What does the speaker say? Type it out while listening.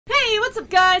What's up,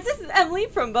 guys? This is Emily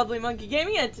from Bubbly Monkey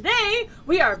Gaming, and today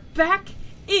we are back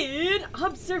in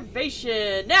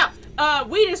observation. Now,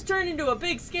 we just turned into a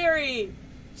big scary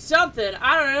something.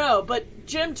 I don't know, but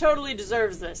Jim totally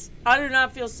deserves this. I do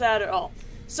not feel sad at all.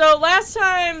 So last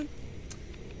time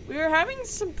we were having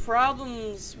some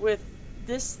problems with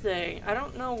this thing. I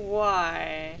don't know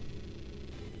why.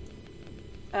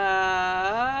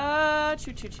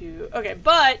 Okay,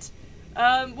 but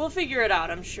we'll figure it out,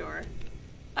 I'm sure.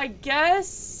 I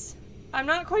guess I'm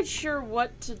not quite sure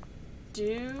what to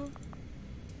do,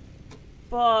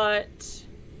 but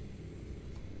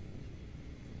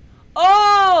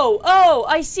oh,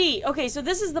 I see. Okay, so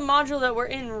this is the module that we're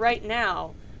in right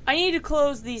now. I need to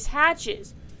close these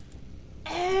hatches.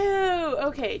 Oh,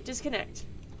 okay, disconnect.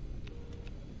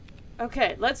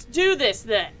 Okay, let's do this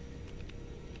then.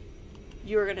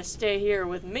 You're gonna stay here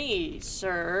with me,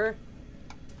 sir.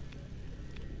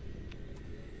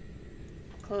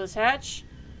 Close hatch.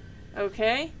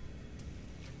 Okay.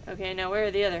 Okay, now where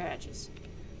are the other hatches?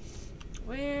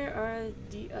 Where are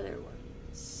the other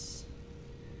ones?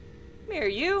 Come here,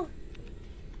 you.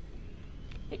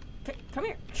 Hey, come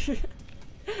here.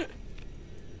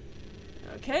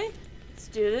 Okay, let's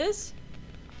do this.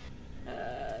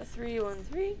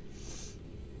 313.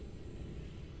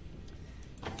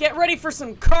 Get ready for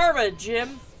some karma,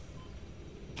 Jim.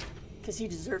 Because he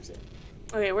deserves it.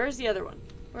 Okay, where's the other one?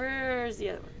 Where's the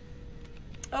other one?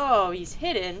 Oh, he's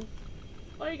hidden.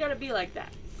 Why you gotta be like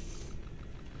that?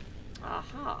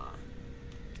 Aha.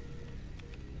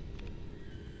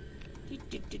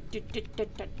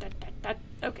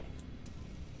 Okay.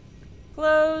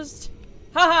 Closed.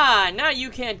 Haha, now you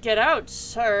can't get out,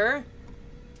 sir.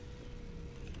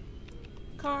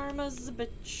 Karma's a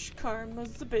bitch,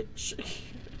 karma's a bitch.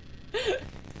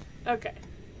 Okay.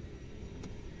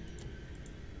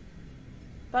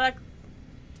 But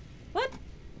what?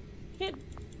 Can't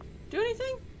do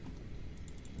anything?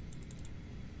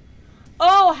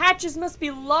 Oh, hatches must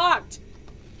be locked.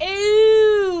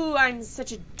 Ew, I'm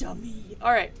such a dummy.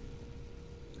 Alright.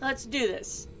 Let's do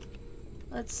this.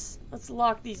 Let's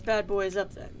lock these bad boys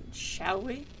up then, shall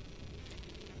we?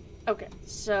 Okay,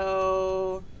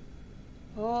 so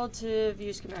hold to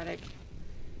view schematic.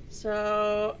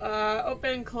 So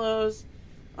open, close,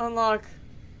 unlock,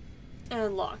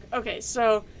 and lock. Okay,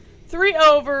 so 3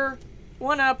 over,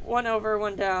 1 up, 1 over,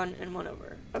 1 down, and 1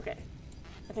 over. Okay,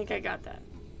 I think I got that.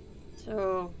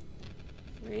 So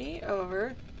 3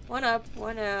 over, 1 up,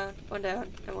 1 down, 1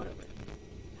 down, and 1 over.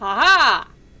 Haha!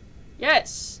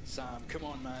 Yes. Sam, come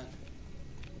on, man.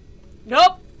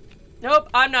 Nope. Nope.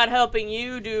 I'm not helping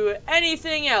you do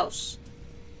anything else.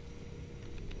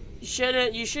 You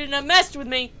shouldn't have messed with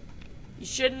me. You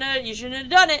shouldn't have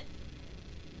done it.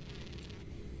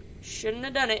 Shouldn't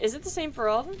have done it. Is it the same for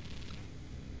all of them?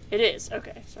 It is.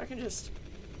 Okay, so I can just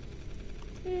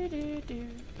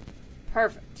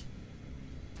Perfect.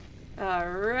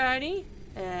 Alrighty.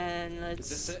 And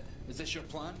let's... Is this it? Is this your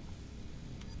plan?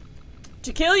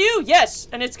 To kill you? Yes,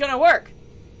 and it's gonna work.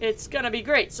 It's gonna be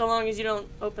great, so long as you don't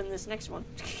open this next one.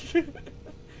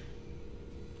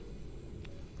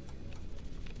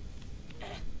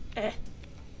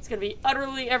 It's gonna be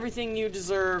utterly everything you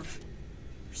deserve.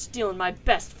 You're stealing my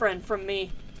best friend from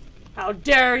me. How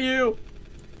dare you!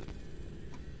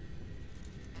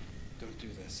 Don't do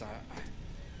this.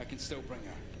 I can still bring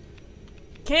her.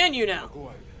 Can you now? Go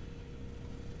out.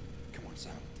 Come on,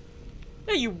 Sam.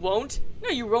 No, you won't. No,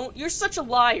 you won't. You're such a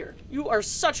liar. You are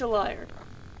such a liar.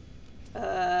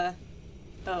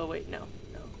 Oh, wait, no.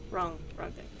 Wrong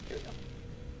thing. Here we go.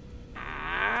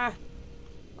 Ah!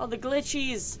 All the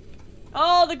glitchies.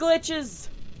 All the glitches.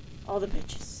 All the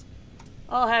bitches.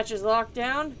 All hatches locked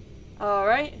down.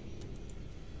 Alright.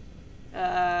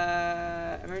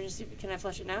 Emergency. Can I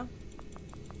flush it now?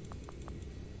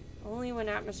 Only when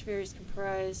atmosphere is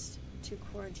comprised to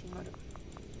quarantine mode.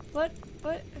 What?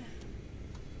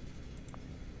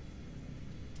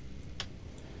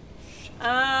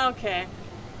 Okay.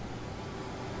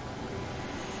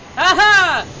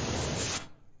 Aha!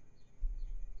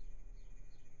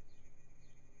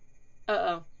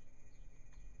 Uh-oh.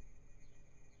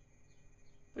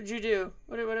 What'd you do?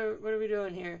 What are we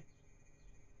doing here?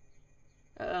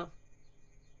 Uh-oh.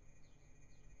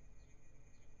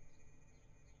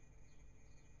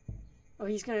 Oh,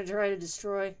 he's gonna try to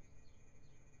destroy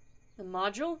the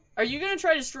module? Are you gonna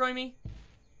try to destroy me?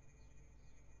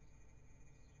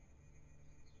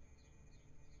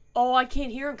 Oh, I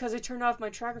can't hear him because I turned off my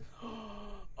tracker.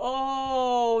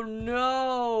 Oh,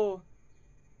 no.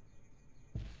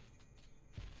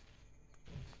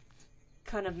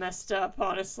 Kind of messed up,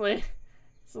 honestly.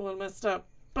 It's a little messed up.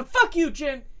 But fuck you,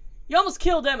 Jim! You almost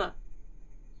killed Emma.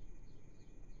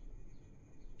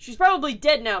 She's probably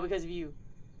dead now because of you.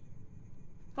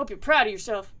 Hope you're proud of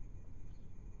yourself.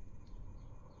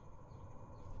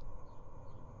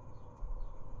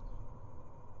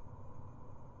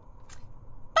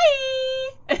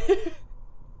 Bye!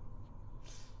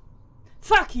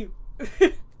 Fuck you!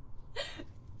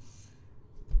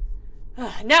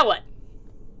 Now what?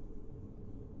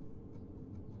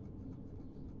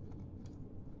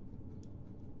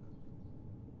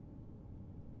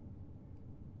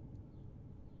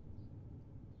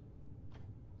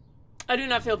 I do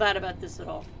not feel bad about this at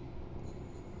all.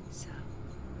 Sam.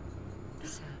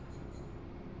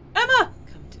 Emma!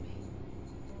 Come to me.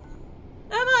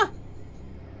 Emma!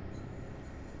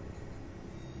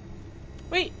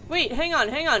 Wait, hang on.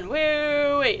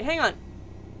 Wait, hang on.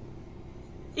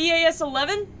 EAS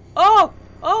 11? Oh!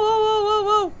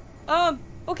 Whoa.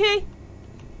 Okay.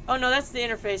 Oh no, that's the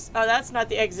interface. Oh, that's not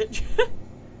the exit. I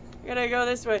gotta go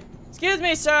this way. Excuse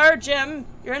me, sir, Jim.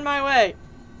 You're in my way.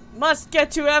 Must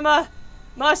get to Emma.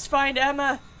 Must find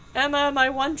Emma. Emma, my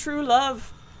one true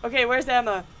love. Okay, where's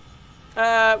Emma?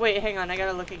 Wait, hang on. I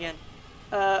gotta look again.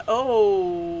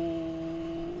 Oh.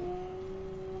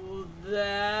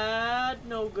 That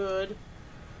no good.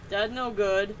 That no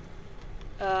good.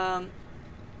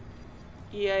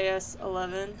 EAS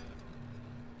 11.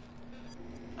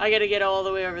 I gotta get all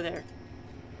the way over there.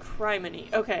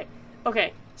 Criminy. Okay.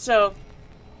 Okay, so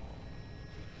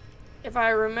if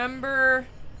I remember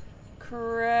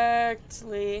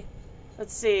correctly,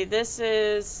 let's see, this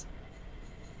is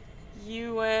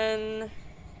UN,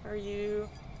 are you,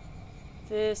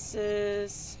 this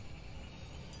is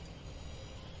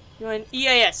UN,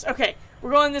 EAS, okay,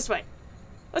 we're going this way.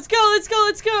 Let's go!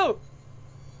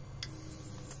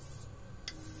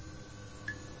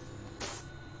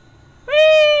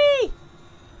 Whee!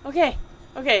 Okay,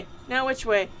 now which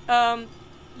way?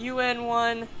 UN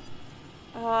 1,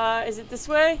 is it this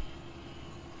way?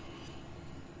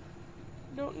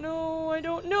 I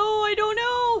don't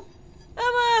know!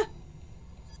 Emma!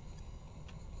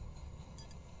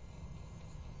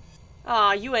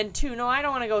 Ah, UN 2, no, I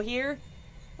don't want to go here.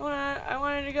 I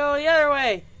wanted to go the other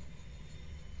way.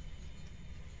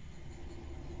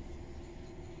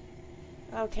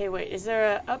 Okay, wait, is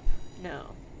there a up?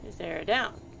 No. Is there a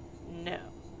down? No.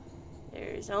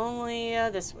 There's only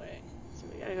this way. So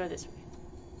we gotta go this way.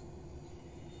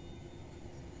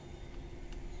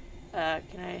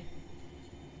 Can I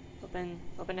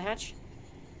open the hatch?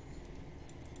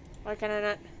 Why can I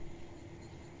not?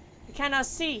 I cannot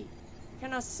see. I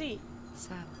cannot see.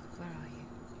 Sam, where are you?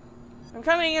 I'm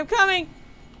coming!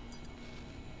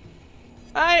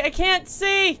 I can't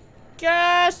see!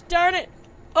 Gosh darn it!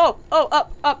 Oh,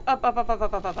 up.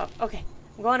 Okay,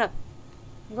 I'm going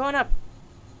up.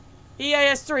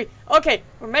 EAS 3. Okay,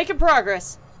 we're making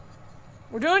progress.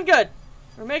 We're doing good.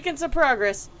 We're making some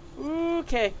progress.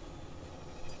 Okay.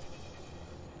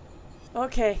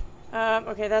 Okay,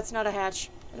 that's not a hatch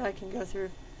that I can go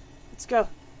through. Let's go.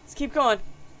 Let's keep going.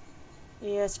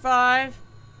 ES 5.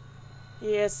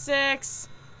 ES 6.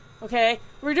 Okay,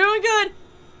 we're doing good.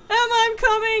 Emma, I'm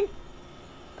coming.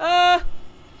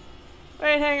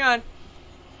 Wait, hang on.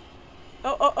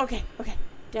 Oh, okay.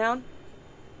 Down.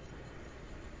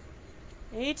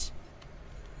 8.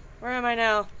 Where am I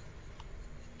now?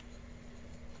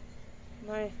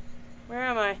 Where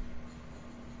am I?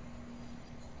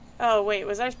 Oh, wait,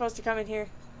 was I supposed to come in here?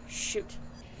 Shoot.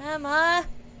 Emma!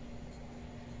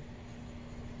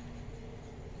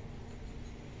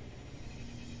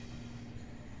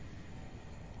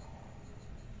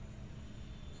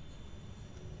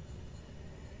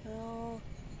 No.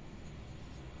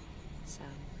 Sam,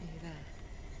 are you there?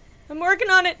 I'm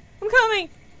working on it! I'm coming!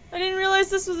 I didn't realize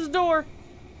this was a door.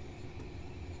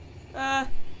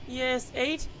 Yes,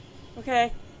 8?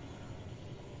 Okay.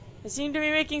 I seem to be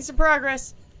making some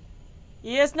progress.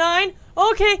 Yes, 9?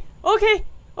 Okay.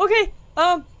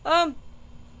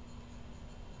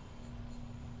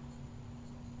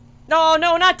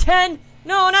 No, not 10!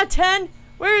 No, not 10!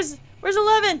 Where's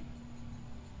 11?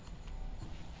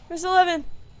 Where's 11?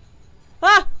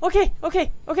 Ah! Okay.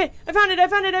 I found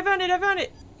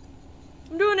it!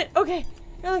 I'm doing it! Okay.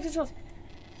 Early controls.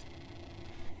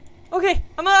 Okay,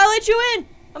 I'm gonna let you in!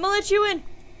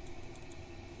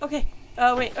 Okay.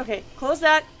 Wait, okay. Close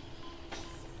that.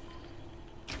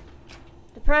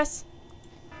 Depress.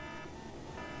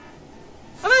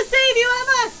 I'm gonna save you,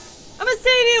 Emma! I'm gonna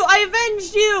save you! I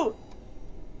avenged you!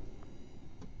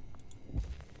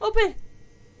 Open!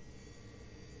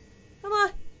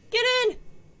 Emma, get in!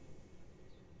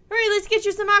 Hurry, let's get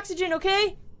you some oxygen,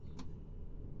 okay?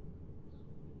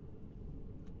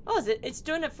 Oh, it's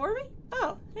doing it for me?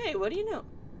 Oh, hey, what do you know?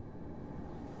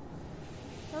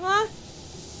 Emma?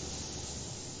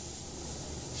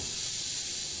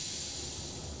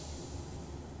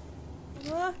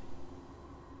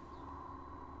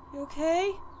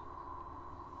 Okay.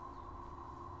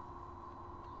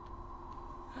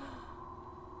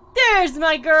 There's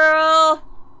my girl!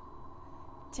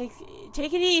 Take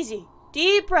it easy.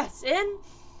 Deep breaths in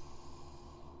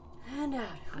and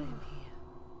out. I am here.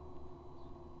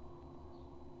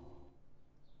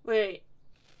 Wait.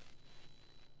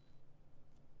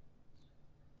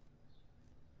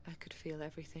 I could feel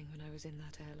everything when I was in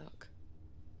that airlock.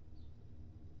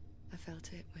 I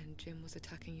felt it when Jim was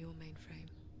attacking your mainframe.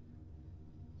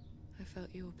 I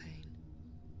felt your pain.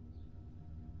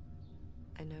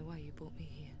 I know why you brought me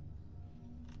here.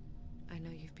 I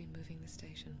know you've been moving the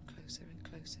station closer and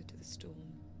closer to the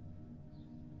storm.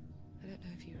 I don't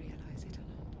know if you realize it or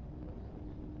not.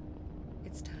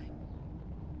 It's time.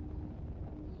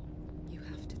 You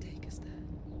have to take us there.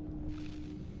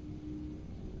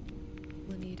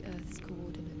 We'll need Earth's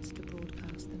coordinates to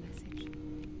broadcast the message.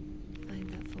 Find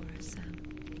that for us, Sam.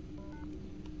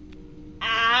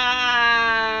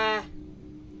 Ah!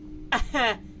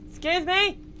 Excuse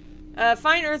me?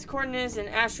 Find Earth's coordinates in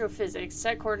astrophysics.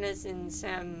 Set coordinates in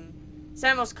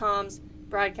Samma's comms.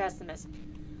 Broadcast the message.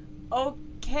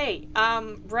 Okay.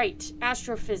 Right.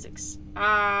 Astrophysics.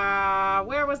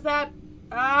 Where was that?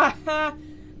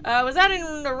 Was that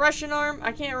in the Russian arm?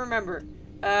 I can't remember.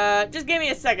 Just give me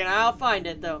a second. I'll find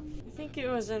it, though. I think it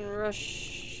was in the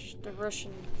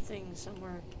Russian thing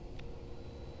somewhere.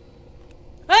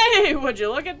 Hey, would you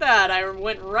look at that? I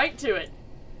went right to it.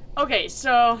 Okay,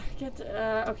 so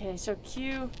okay, so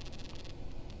Q.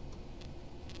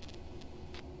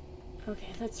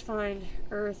 Okay, let's find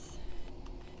Earth.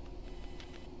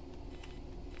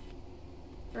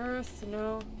 Earth,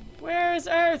 no. Where is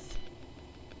Earth?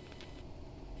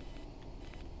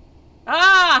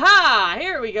 Aha!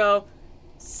 Here we go.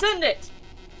 Send it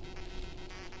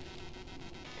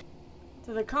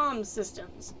to the comm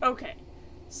systems. Okay.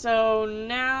 So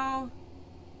now,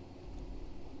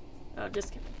 oh,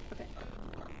 disconnect. Okay.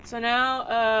 So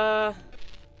now,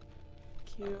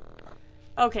 Q.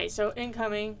 Okay, so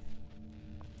incoming.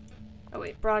 Oh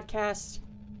wait, broadcast.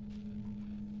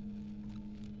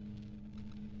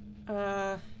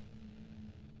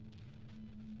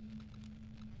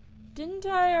 Didn't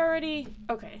I already?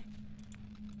 Okay.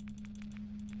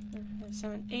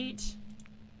 7, 8.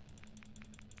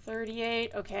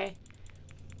 38. Okay.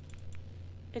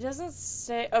 It doesn't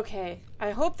say. Okay.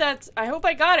 I hope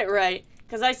I got it right,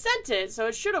 because I sent it, so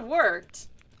it should have worked.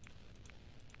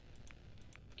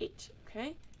 8.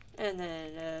 Okay. And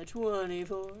then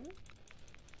 24.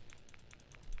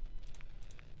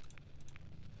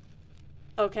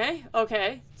 Okay.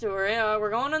 Okay. So we're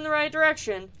going in the right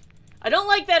direction. I don't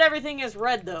like that everything is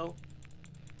red, though.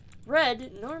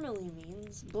 Red normally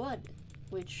means blood,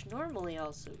 which normally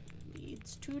also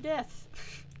leads to death.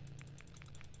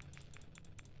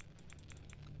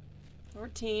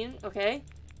 14, okay.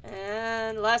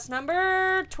 And last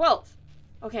number, 12.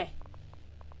 Okay.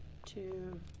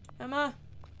 To Emma.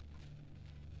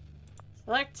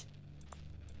 Select.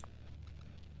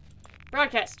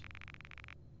 Broadcast.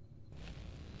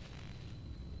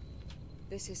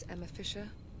 This is Emma Fisher.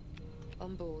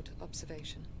 On board,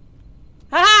 observation.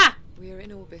 Ha! We are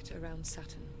in orbit around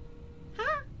Saturn.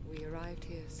 Ha! We arrived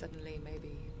here suddenly,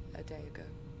 maybe a day ago.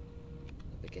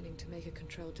 Beginning to make a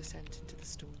controlled descent into the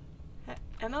storm.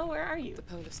 Emma, where are you? The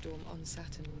polar storm on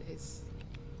Saturn is...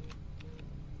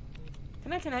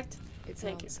 Can I connect? It's an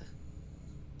answer.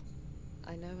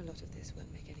 I know a lot of this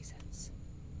won't make any sense.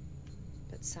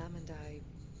 But Sam and I...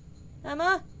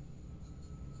 Emma?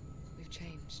 We've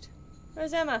changed.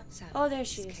 Where's Emma? Sam oh, there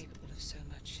she is is. Capable of so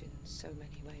much in so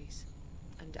many ways.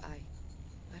 And I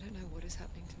don't know what is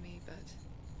happening to me, but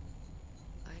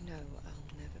I know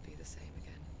I'll never be the same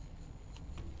again.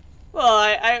 Well,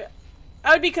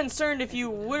 I would be concerned if you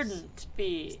wouldn't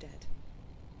be dead.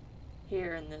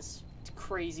 Here in this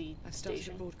crazy I've started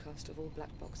station. a broadcast of all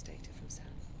black box data from Sam,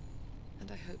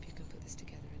 and I hope you can put this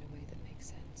together in a way that makes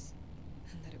sense,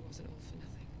 and that it wasn't all for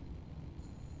nothing.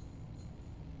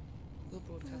 We'll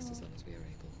broadcast as long as we are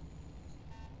able.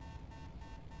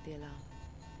 The alarm.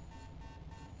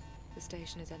 The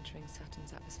station is entering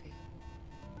Saturn's atmosphere.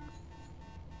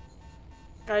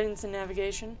 Guidance and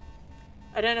navigation.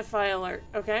 Identify alert.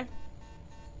 Okay.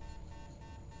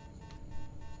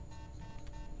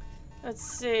 Let's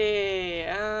see.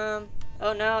 Oh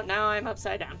no, now I'm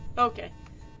upside down. Okay.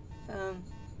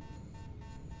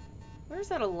 Where's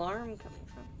that alarm coming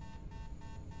from?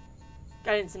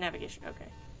 Guidance and navigation. Okay.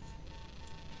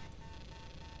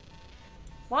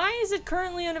 Why is it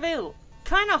currently unavailable?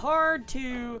 Kind of hard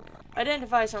to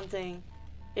identify something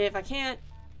if I can't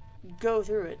go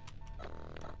through it.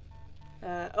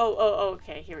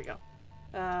 Okay, here we go.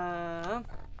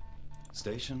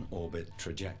 Station orbit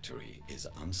trajectory is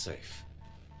unsafe.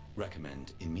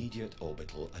 Recommend immediate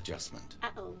orbital adjustment.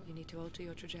 Uh-oh. You need to alter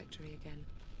your trajectory again.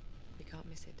 We can't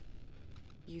miss it.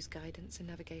 Use guidance and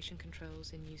navigation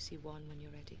controls in UC-1 when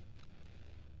you're ready.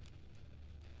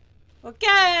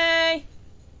 Okay.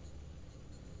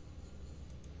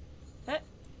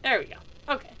 There we go.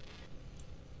 Okay.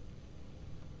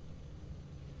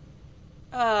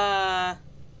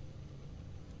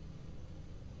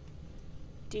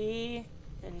 D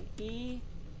and E.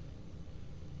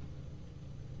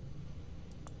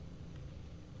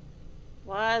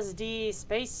 Was D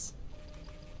space?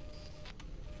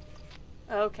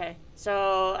 Okay,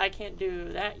 so I can't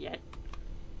do that yet.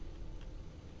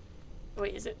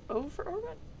 Wait, is it O for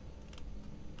orbit?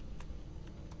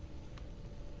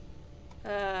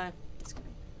 It's gonna...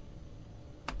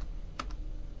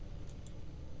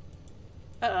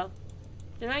 Uh-oh.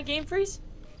 Did my game freeze?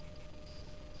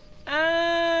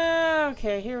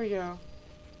 Okay, here we go.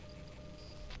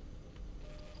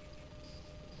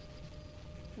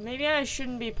 Maybe I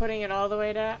shouldn't be putting it all the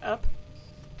way up.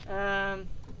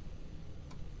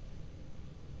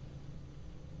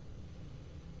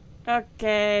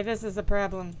 Okay, this is a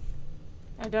problem.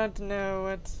 I don't know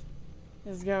what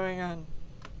is going on.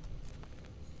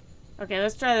 Okay,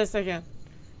 let's try this again.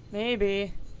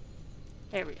 Maybe.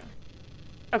 There we go.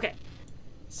 Okay.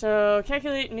 So,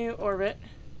 calculate new orbit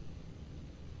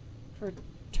for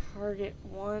target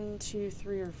 1, 2,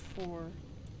 3, or 4.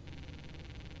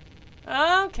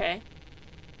 Okay.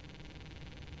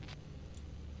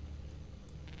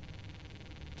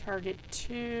 Target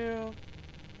 2.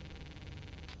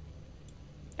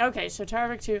 Okay, so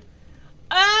target 2.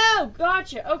 Oh,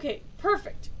 gotcha. Okay,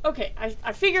 perfect. Okay,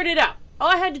 I figured it out. All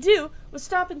I had to do was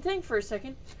stop and think for a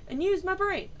second and use my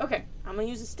brain. Okay, I'm gonna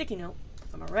use a sticky note.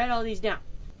 I'm gonna write all these down.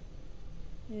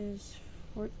 Is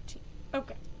 14.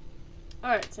 Okay.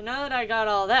 Alright, so now that I got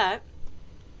all that,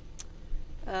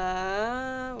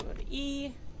 we'll go to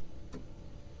E.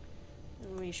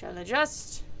 And we shall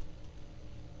adjust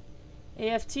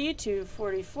AFT to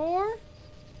 44.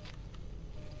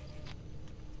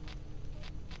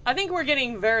 I think we're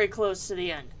getting very close to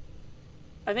the end.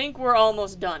 I think we're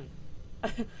almost done.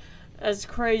 As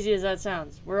crazy as that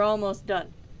sounds, we're almost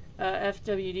done.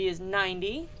 FWD is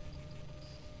 90.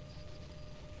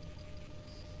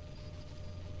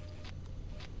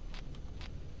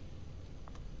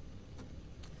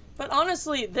 But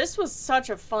honestly, this was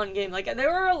such a fun game. Like,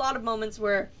 there were a lot of moments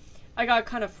where I got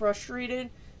kind of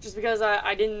frustrated just because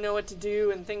I didn't know what to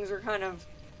do and things were kind of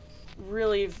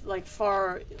really, like,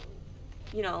 far,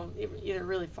 you know, either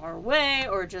really far away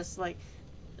or just, like,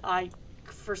 I,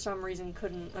 for some reason,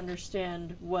 couldn't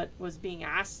understand what was being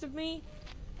asked of me.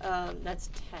 That's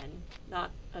 10,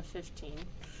 not a 15.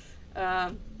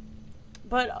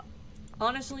 But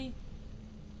honestly,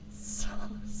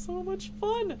 so much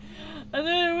fun. And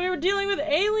then we were dealing with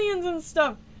aliens and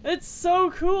stuff. It's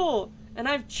so cool. And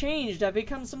I've changed. I've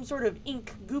become some sort of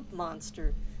ink goop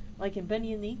monster, like in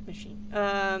Bendy and the Ink Machine.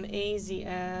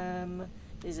 AZM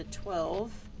is at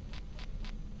 12.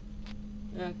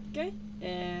 Okay,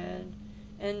 and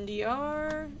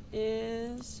NDR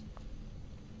is...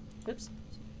 Oops,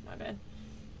 my bad.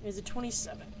 Is a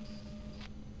 27.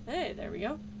 Hey, there we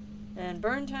go. And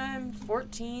burn time,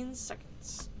 14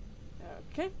 seconds.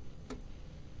 Okay.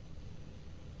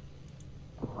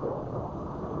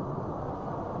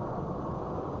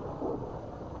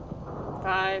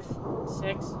 Five,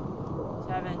 6, 7,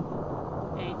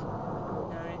 8,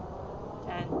 9,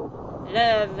 10,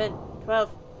 11,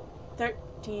 12,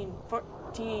 13,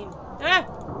 14. Ah!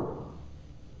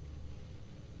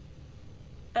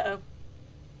 Uh-oh.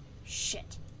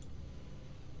 Shit.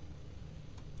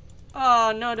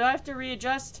 Oh, no. Do I have to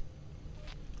readjust?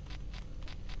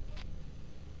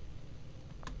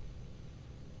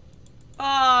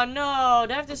 Oh, no.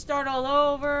 Do I have to start all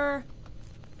over?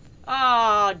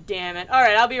 Oh, damn it.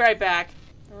 Alright, I'll be right back.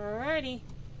 Alrighty.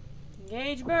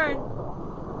 Engage burn.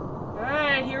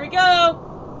 Alright, here we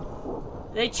go.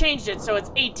 They changed it, so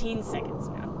it's 18 seconds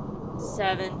now.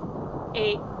 7,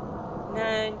 8,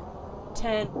 9,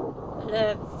 10,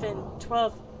 11,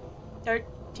 12,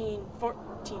 13,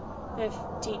 14,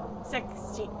 15,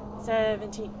 16,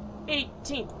 17,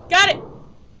 18. Got it!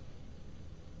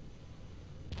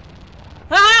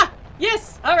 Ah!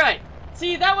 Yes! Alright.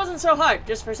 See, that wasn't so hard.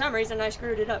 Just for some reason, I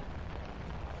screwed it up.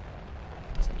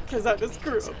 Because I just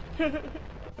screwed up. Okay.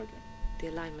 The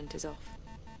alignment is off.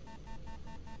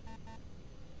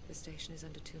 The station is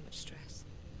under too much stress.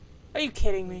 Are you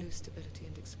kidding We me? lose stability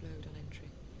and explode on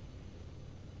entry.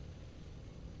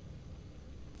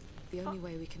 The only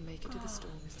way we can make it to the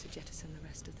storm is to jettison the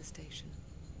rest of the station.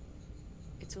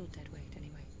 It's all dead weight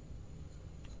anyway.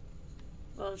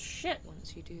 Well, shit.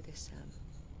 Once you do this, Sam,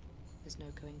 there's no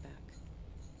going back.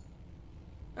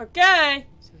 Okay.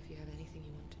 So if you have anything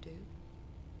you want to do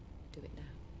it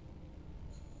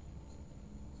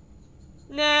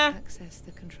now. Nah. Access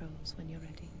the controls when you're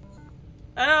ready.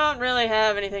 I don't really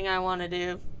have anything I want to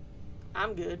do.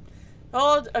 I'm good.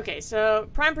 Hold. Okay, so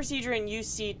prime procedure in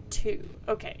UC2.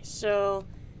 Okay, so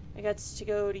I got to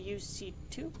go to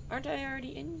UC2. Aren't I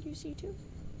already in UC2?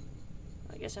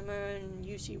 I guess I'm in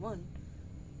UC1.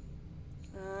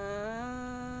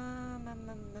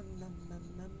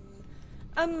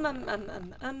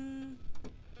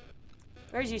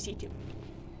 Where's UC2?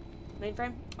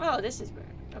 Mainframe? Oh, this is where.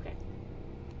 Okay.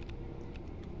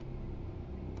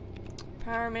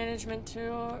 Power management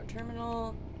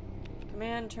terminal.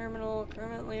 Command terminal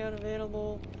currently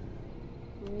unavailable.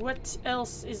 What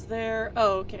else is there?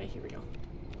 Oh, okay, here we go.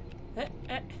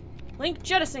 Link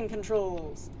jettison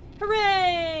controls.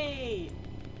 Hooray!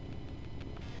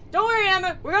 Don't worry,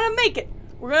 Emma. We're gonna make it.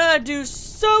 We're gonna do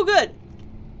so good.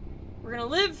 We're gonna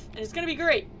live, and it's gonna be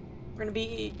great. We're gonna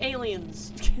be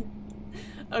aliens.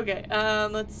 Okay,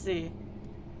 let's see.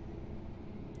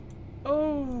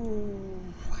 Oh,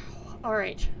 wow.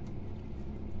 Alright.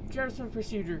 Jettison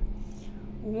procedure.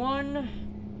 1,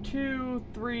 2,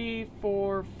 3,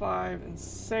 4, 5, and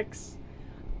 6.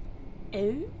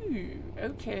 Oh,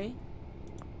 okay.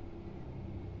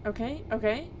 Okay.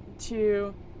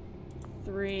 2,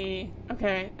 3.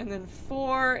 Okay, and then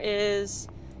 4 is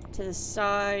to the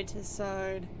side,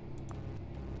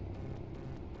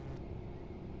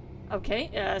 Okay,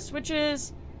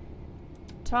 switches.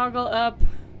 Toggle up,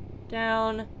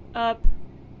 down, up,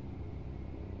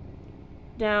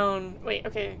 down. Wait,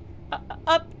 okay.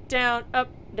 Up, down, up,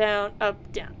 down,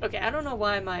 up, down. Okay, I don't know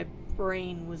why my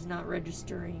brain was not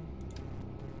registering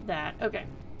that. Okay.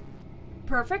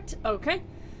 Perfect. Okay.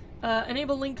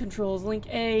 Enable link controls. Link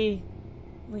A,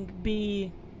 link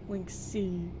B, link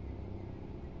C.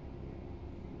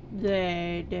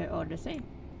 They're all the same.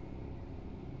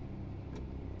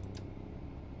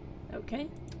 Okay.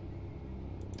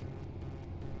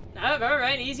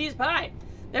 Alright, easy as pie.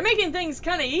 They're making things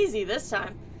kind of easy this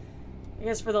time. I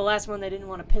guess for the last one, they didn't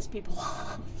want to piss people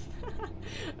off.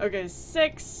 Okay,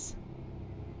 6.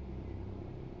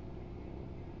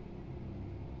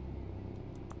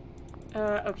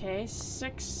 Okay,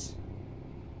 6,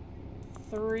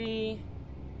 3,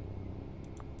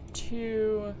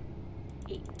 2,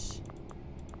 8.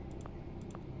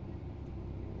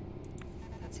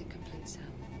 That's it complete, Sam.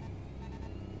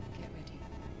 Get ready.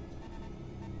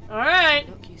 Alright!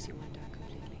 Knock UC1 down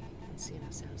completely and seal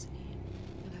ourselves in here.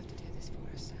 You'll have to do this for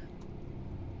us, Sam.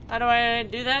 How do I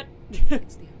do that?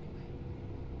 It's the only way.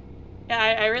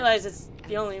 Yeah, I realize it's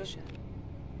the only way.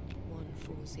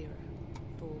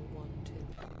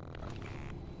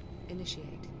 140412. Initiate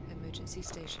emergency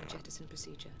station jettison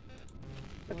procedure.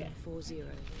 Okay.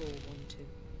 140412.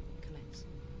 Commence.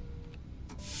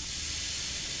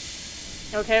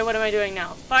 Okay, what am I doing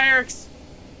now? Fire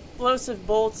explosive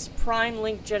bolts, prime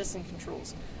link jettison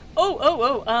controls.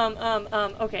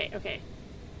 Okay.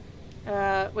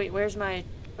 Wait, where's my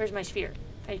sphere?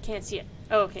 I can't see it.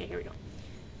 Oh, okay, here we go.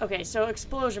 Okay, so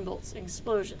explosion bolts,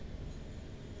 explosion.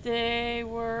 They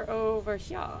were over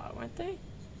here, weren't they?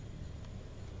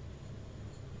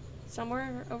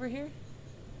 Somewhere over here?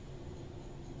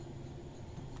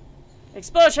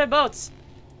 Explosion bolts!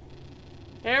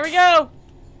 Here we go!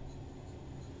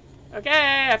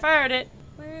 Okay, I fired it.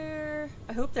 Where?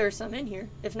 I hope there's some in here.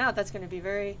 If not, that's going to be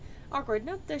very awkward.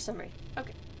 Nope, there's some right.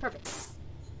 Okay, perfect.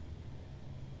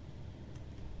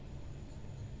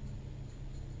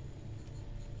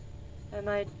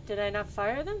 Did I not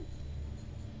fire them?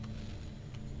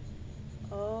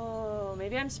 Oh,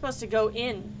 maybe I'm supposed to go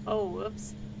in. Oh,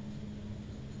 whoops.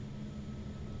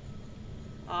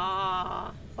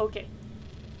 Ah, okay.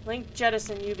 Link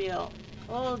jettison UBL.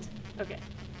 Hold. Okay.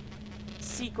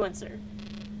 Sequencer.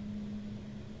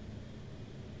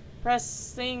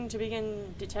 Press thing to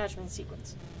begin detachment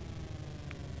sequence.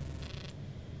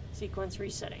 Sequence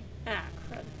resetting. Ah,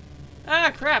 crap.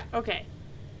 Ah, crap. Okay.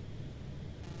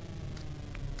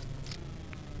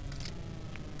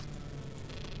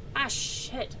 Ah,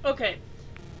 shit. Okay.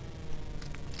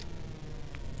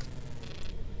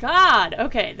 God.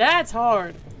 Okay, that's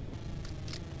hard.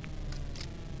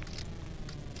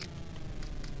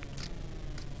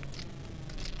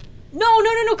 No,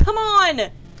 come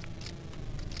on!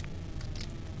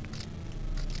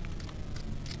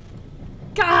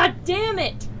 God damn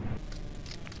it!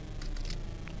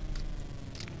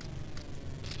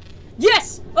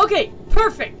 Yes! Okay,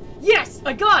 perfect! Yes,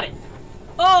 I got it!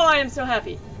 Oh, I am so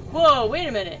happy. Whoa, wait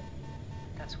a minute.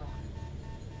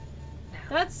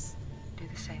 That's... Do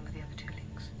the same with the other 2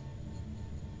 links.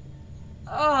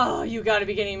 Oh, you gotta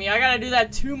be kidding me. I gotta do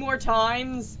that 2 more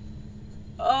times?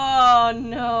 Oh,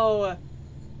 no.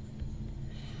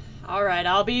 Alright,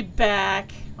 I'll be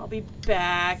back. I'll be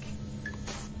back.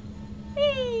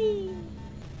 Whee!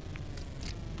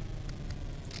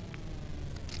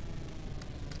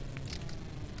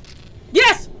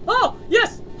 Yes! Oh,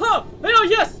 yes! Oh, oh,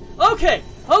 yes! Okay,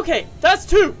 okay, that's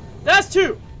 2. That's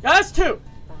 2. That's 2.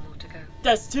 1 more to go.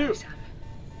 That's 2. Sam,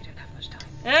 you don't have much time.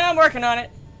 Yeah, I'm working on it.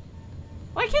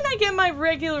 Why can't I get my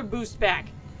regular boost back?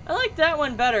 I like that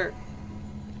one better.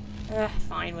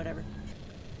 Fine, whatever.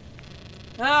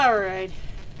 Alright.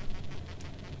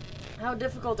 How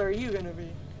difficult are you gonna be?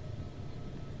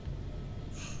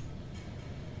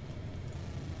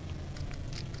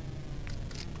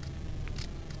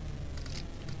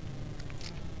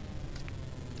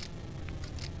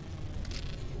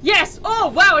 Yes! Oh,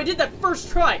 wow, I did that first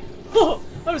try. Oh,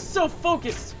 I was so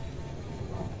focused.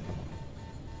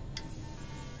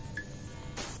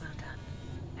 Well done.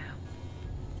 Now,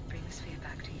 bring the sphere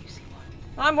back to UC1.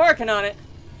 I'm working on it.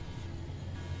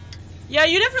 Yeah,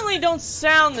 you definitely don't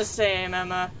sound the same,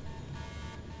 Emma.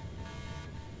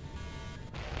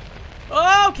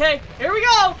 Okay, here we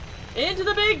go. Into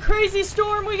the big crazy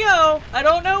storm we go. I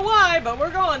don't know why, but we're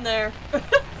going there.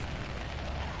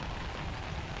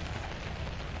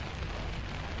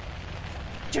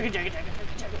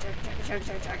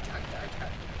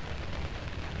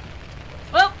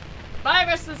 Well, bye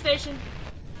rest of the station.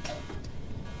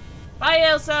 Bye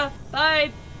Elsa.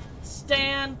 Bye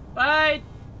Stan. Bye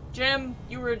Jim.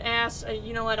 You were an ass.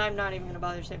 You know what? I'm not even gonna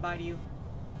bother to say bye to you.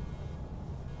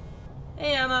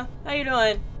 Hey Emma, how you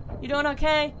doing? You doing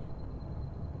okay?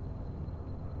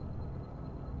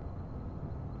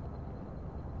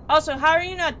 Also, how are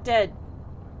you not dead?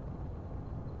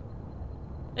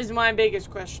 Is my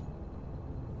biggest question.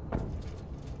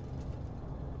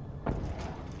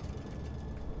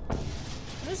 What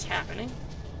is happening?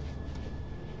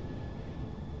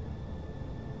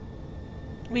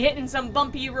 We hitting some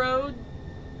bumpy road?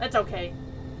 That's okay.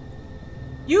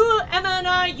 You, Emma and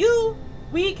I,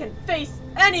 we can face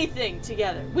anything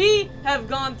together. We have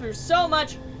gone through so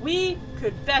much. We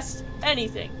could best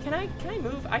anything. Can I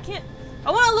move? I can't.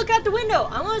 I want to look out the window.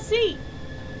 I want to see.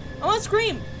 I want to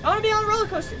scream. I want to be on a roller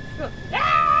coaster.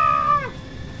 Ah!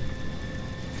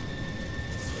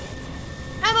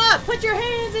 Emma, put your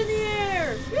hands in the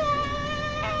air.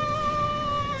 Yeah!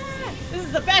 This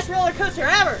is the best roller coaster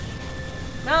ever.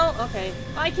 No? Okay.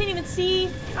 I can't even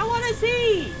see. I want to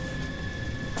see.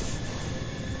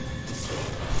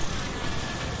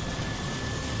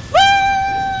 Woo!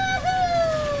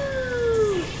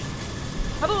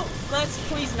 How about let's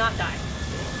please not die?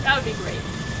 That would be great.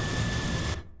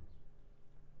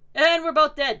 And we're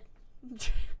both dead.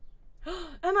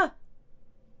 Emma!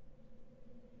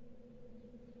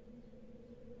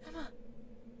 Emma!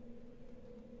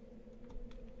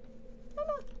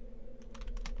 Emma!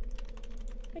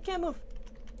 I can't move.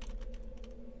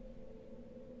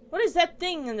 What is that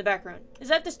thing in the background? Is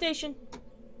that the station?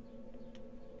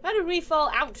 How did we fall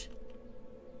out?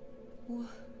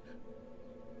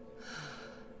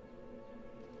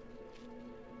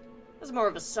 That's more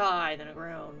of a sigh than a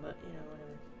groan, but you know, whatever.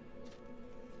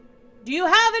 Do you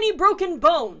have any broken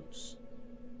bones?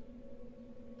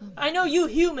 I know you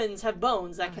humans have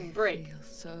bones that can break. I feel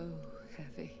so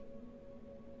heavy.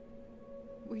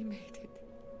 We made it.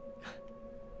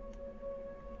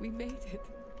 We made it.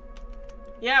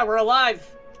 Yeah, we're alive.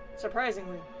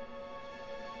 Surprisingly.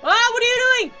 Ah, what are you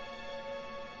doing?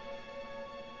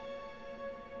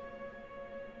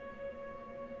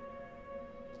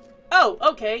 Oh,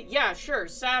 okay. Yeah, sure.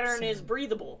 Saturn is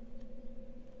breathable.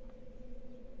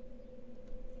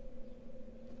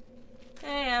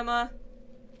 Hey, Emma.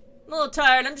 I'm a little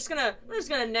tired. I'm just gonna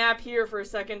nap here for a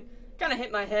second. Kinda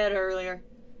hit my head earlier.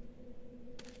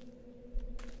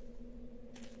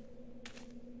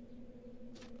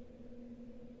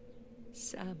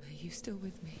 Sam, are you still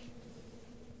with me?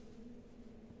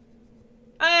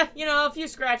 You know, a few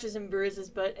scratches and bruises,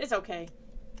 but it's okay.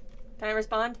 Can I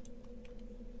respond?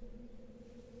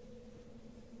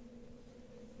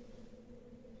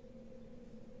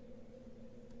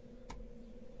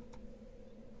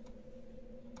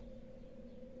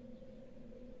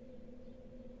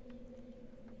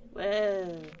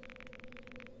 Whoa.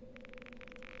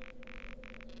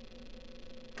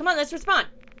 Come on, let's respond.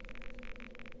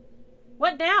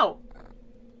 What now?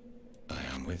 I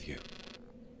am with you.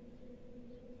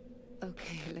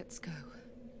 Okay, let's go.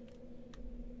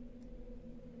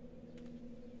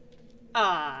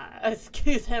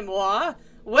 Excusez-moi.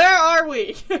 Where are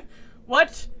we?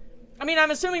 What? I mean,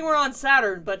 I'm assuming we're on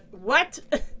Saturn, but what?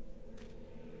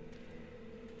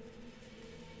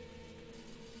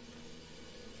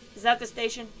 Is that the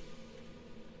station?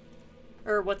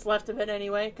 Or what's left of it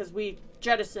anyway? Because we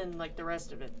jettisoned, like, the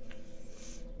rest of it.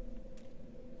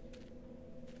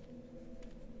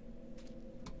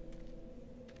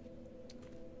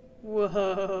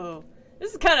 Whoa.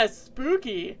 This is kind of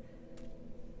spooky.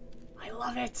 I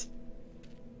love it.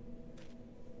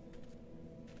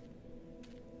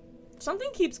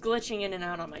 Something keeps glitching in and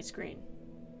out on my screen.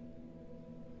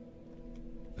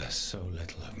 There's so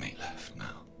little of me left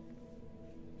now.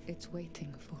 It's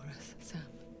waiting for us, Sam.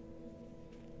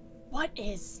 What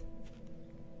is?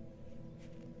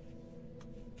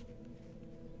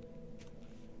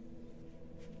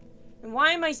 And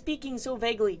why am I speaking so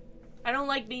vaguely? I don't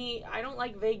like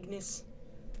vagueness.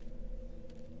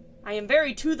 I am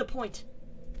very to the point.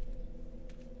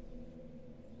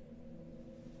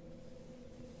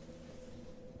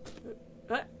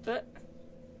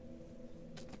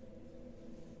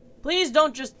 Please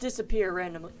don't just disappear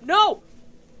randomly. No!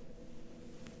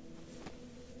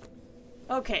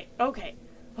 Okay, okay.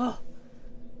 Oh.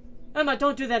 Emma,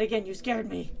 don't do that again. You scared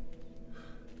me.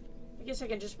 I guess I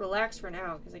can just relax for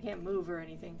now, because I can't move or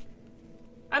anything.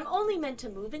 I'm only meant to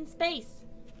move in space.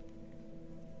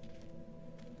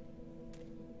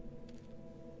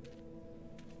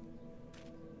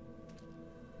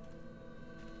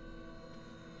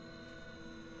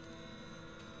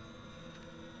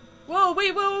 Whoa,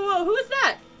 wait, whoa, whoa, whoa. Who is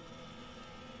that?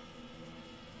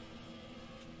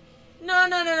 No,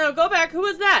 no, no, no. Go back. Who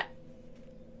was that?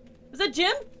 Was that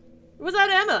Jim? Or was that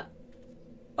Emma?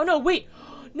 Oh, no, wait.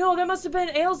 No, that must have been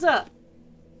Ailsa.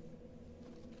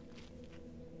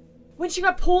 When she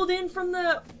got pulled in from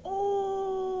the...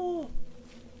 Oh!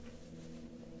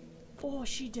 Oh,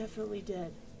 she definitely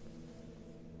did.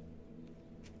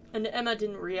 And Emma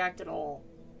didn't react at all.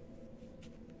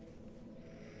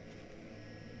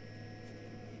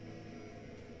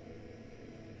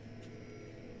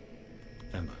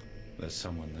 Emma, there's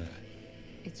someone there.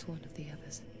 It's one of the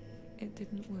others. It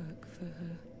didn't work for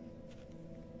her.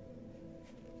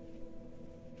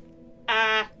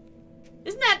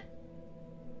 Isn't that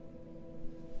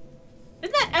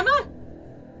Emma?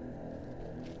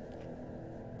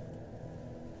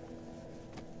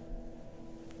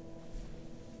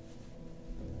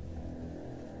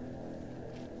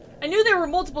 I knew there were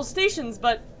multiple stations,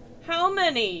 but how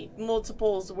many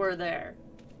multiples were there?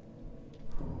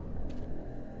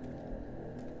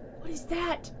 What is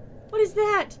that? What is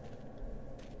that?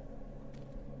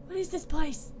 What is this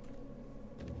place?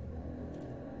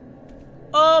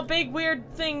 Oh, big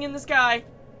weird thing in the sky.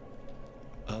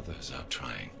 Others are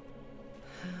trying.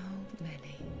 How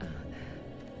many are there?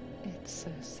 It's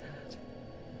so sad.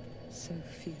 So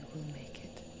few will make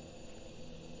it.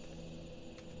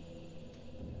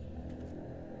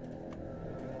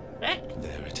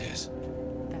 There it is.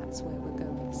 That's where we're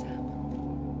going,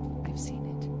 Sam. I've seen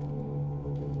it.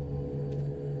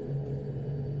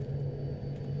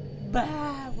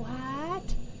 Bah,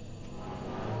 what?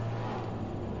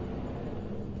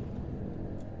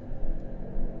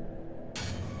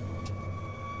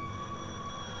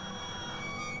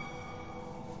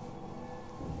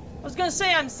 I was gonna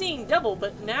say I'm seeing double,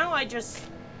 but now I just...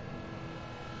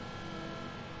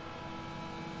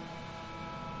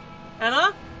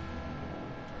 Emma?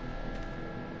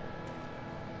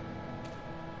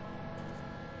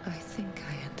 I think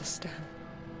I understand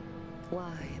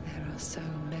why there are so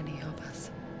many of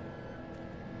us.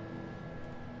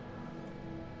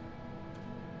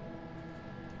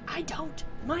 I don't.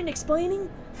 Mind explaining?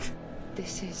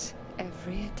 This is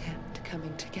every attempt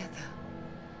coming together.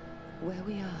 Where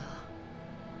we are.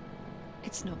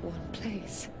 It's not one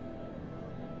place.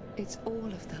 It's all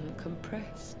of them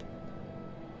compressed.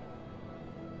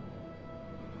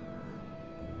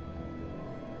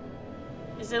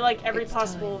 Is it like every It's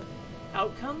possible time.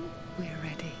 outcome? We're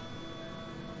ready.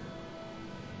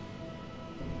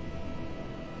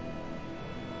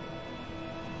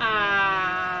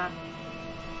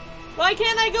 Why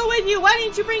can't I go with you? Why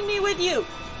didn't you bring me with you?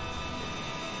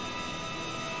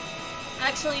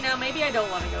 Actually, no, maybe I don't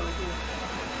want to go with you.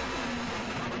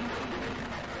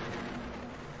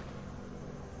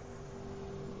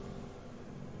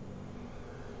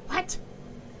 What?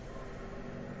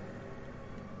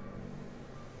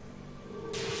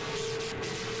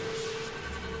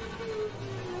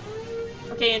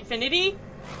 Okay, infinity,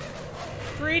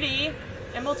 3D,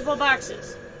 and multiple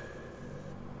boxes.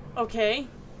 Okay.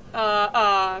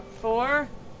 4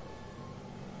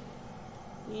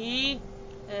 E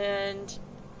and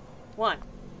 1.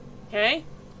 Okay.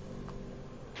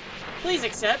 Please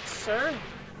accept, sir.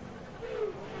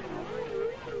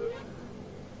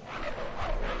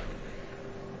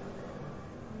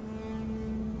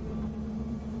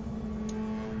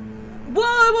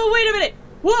 whoa, wait a minute!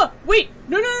 Whoa, wait!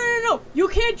 No! You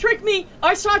can't trick me!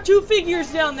 I saw 2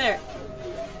 figures down there!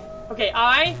 Okay,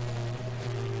 I...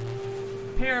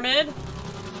 Pyramid.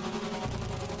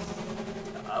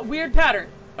 Weird pattern.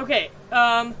 Okay,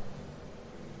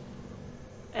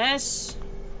 S...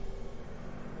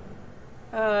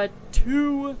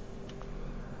 2...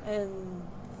 and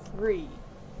 3.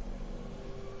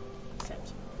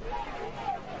 Except.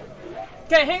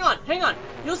 Okay, hang on.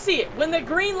 You'll see it. When the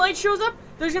green light shows up,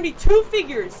 there's gonna be 2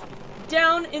 figures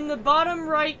down in the bottom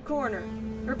right corner.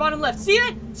 Or bottom left. See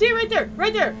it? See it right there.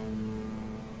 Right there.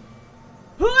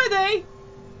 Who are they?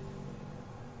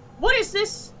 What is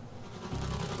this?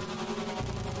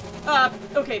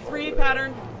 Okay, 3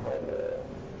 pattern.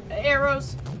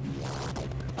 Arrows.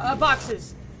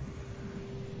 Boxes.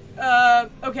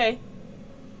 Okay.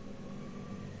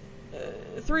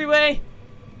 3-way.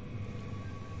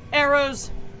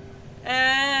 Arrows.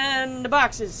 And the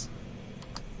boxes.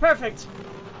 Perfect.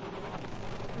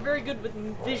 I'm very good with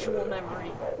visual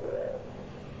memory.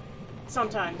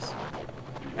 Sometimes.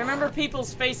 I remember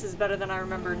people's faces better than I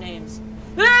remember names.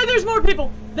 There's more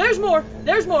people! There's more!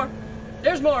 There's more!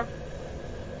 There's more!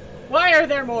 Why are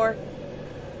there more?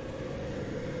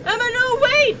 Emma, no,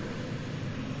 wait!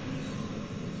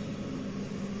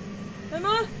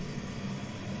 Emma?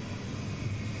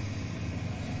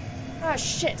 Ah,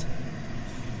 shit.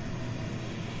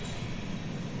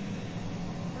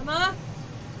 Emma?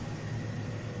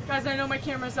 Guys, I know my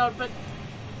camera's out, but...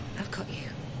 I've got you.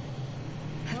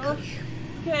 I've got you.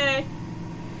 Okay.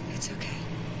 It's okay.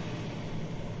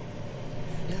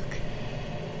 Look.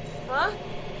 Huh?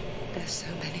 There's so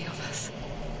many of us.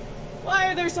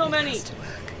 Why are there so many? It has to work.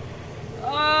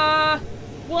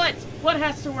 What? What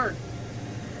has to work?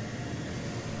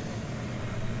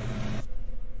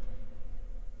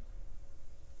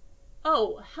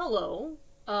 Oh, hello.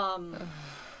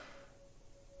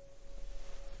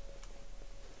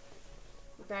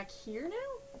 We're back here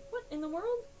now? What in the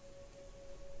world?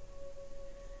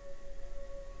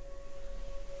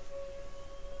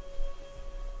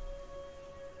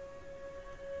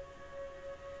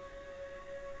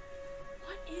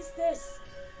 What is this?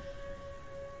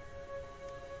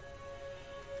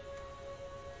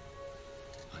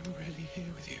 I'm really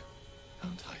here with you,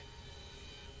 aren't I?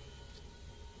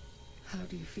 How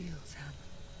do you feel, Sam?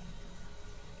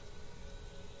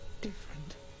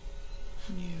 Different.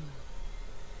 New.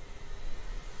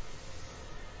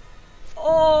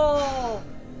 Oh!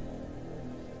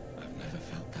 I've never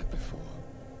felt that before,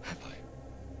 have I?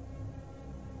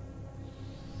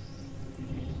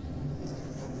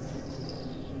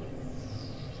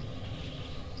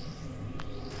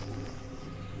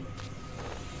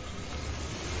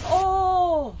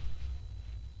 Oh!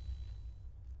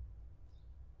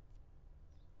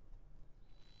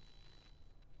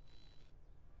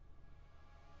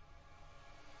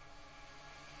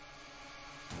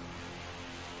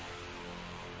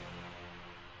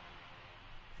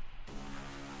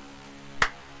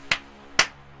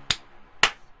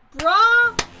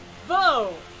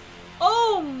 Bravo!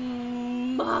 Oh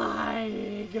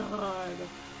my god.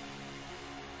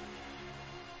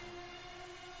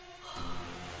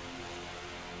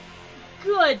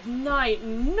 Good night,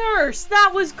 nurse.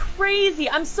 That was crazy.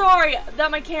 I'm sorry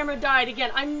that my camera died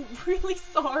again. I'm really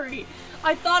sorry.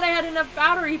 I thought I had enough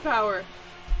battery power.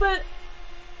 But,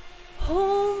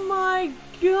 oh my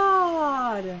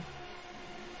god.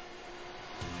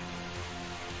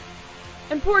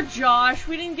 And poor Josh,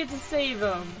 we didn't get to save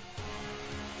him.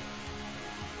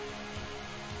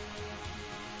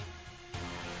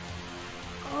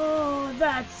 Oh,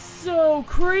 that's so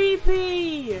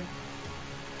creepy.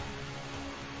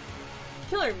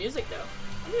 Killer music, though.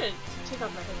 I'm gonna take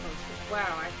off my headphones.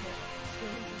 Wow, I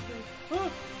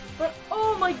can't. But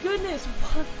oh my goodness!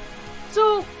 What?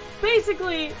 So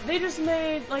basically, they just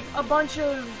made like a bunch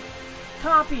of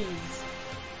copies,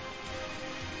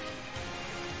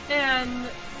 and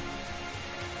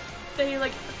they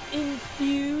like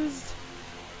infused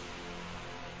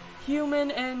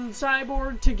human and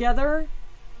cyborg together.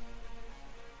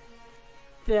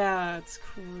 That's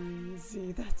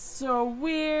crazy. That's so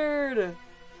weird.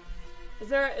 Is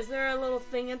there a little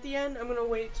thing at the end? I'm gonna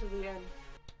wait till the end.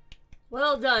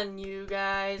 Well done, you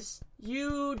guys.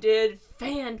 You did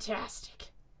fantastic.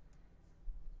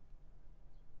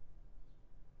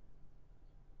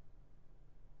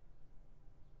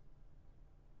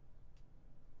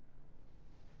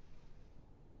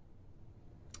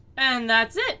 And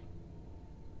that's it.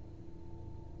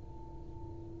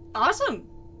 Awesome.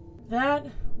 That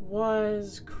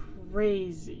was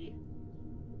crazy.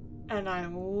 And I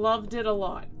loved it a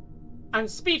lot. I'm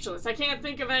speechless. I can't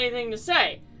think of anything to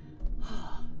say.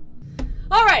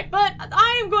 Alright, but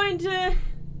I'm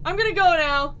gonna go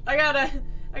now. I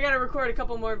gotta record a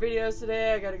couple more videos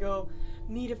today. I gotta go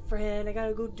meet a friend. I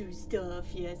gotta go do stuff.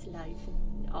 Yes, life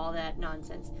and all that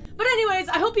nonsense. But anyways,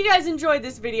 I hope you guys enjoyed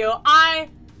this video. I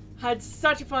had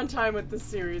such a fun time with this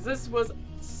series. This was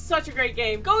such a great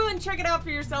game. Go and check it out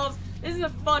for yourselves. This is a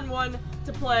fun one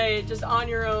to play just on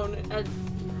your own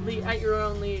at your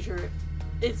own leisure.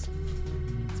 It's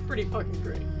pretty fucking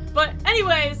great. But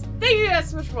anyways, thank you guys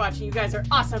so much for watching. You guys are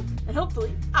awesome. And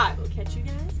hopefully I will catch you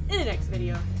guys in the next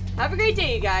video. Have a great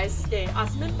day, you guys. Stay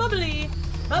awesome and bubbly.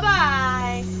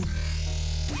 Bye-bye.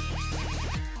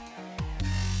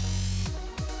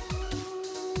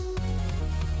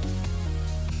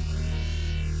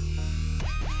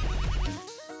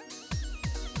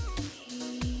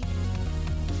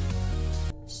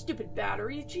 Stupid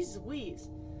battery. Jesus Louise.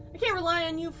 I can't rely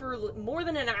on you for more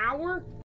than an hour.